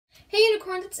Hey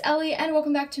unicorns, it's Ellie and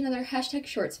welcome back to another hashtag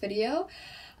shorts video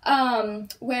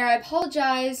where I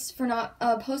apologize for not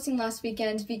posting last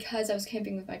weekend because I was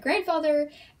camping with my grandfather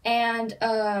and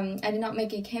I did not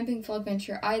make a camping vlog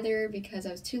venture either because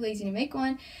I was too lazy to make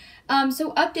one.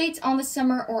 So updates on the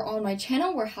summer or on my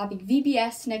channel. We're having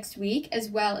VBS next week as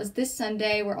well as this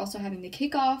Sunday. We're also having the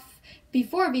kickoff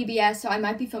before VBS, so I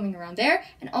might be filming around there.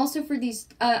 And also for these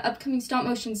upcoming stop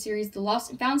motion series, the Lost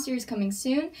and Found series coming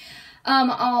soon.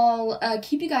 I'll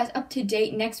keep you guys up to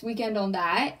date next weekend on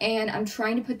that, and I'm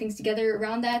trying to put things together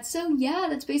around that. So yeah,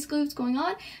 that's basically what's going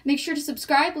on. Make sure to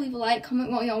subscribe, leave a like,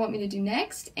 comment what y'all want me to do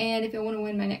next, and if you want to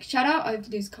win my next shout out, all you have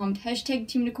to do is comment hashtag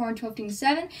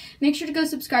TeamUnicorn12Team7. Make sure to go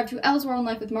subscribe to Elle's World and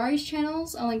Life with Mari's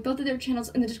channels. I'll link both of their channels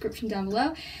in the description down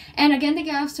below. And again, thank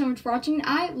you guys so much for watching.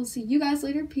 I will see you guys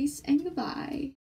later. Peace and goodbye.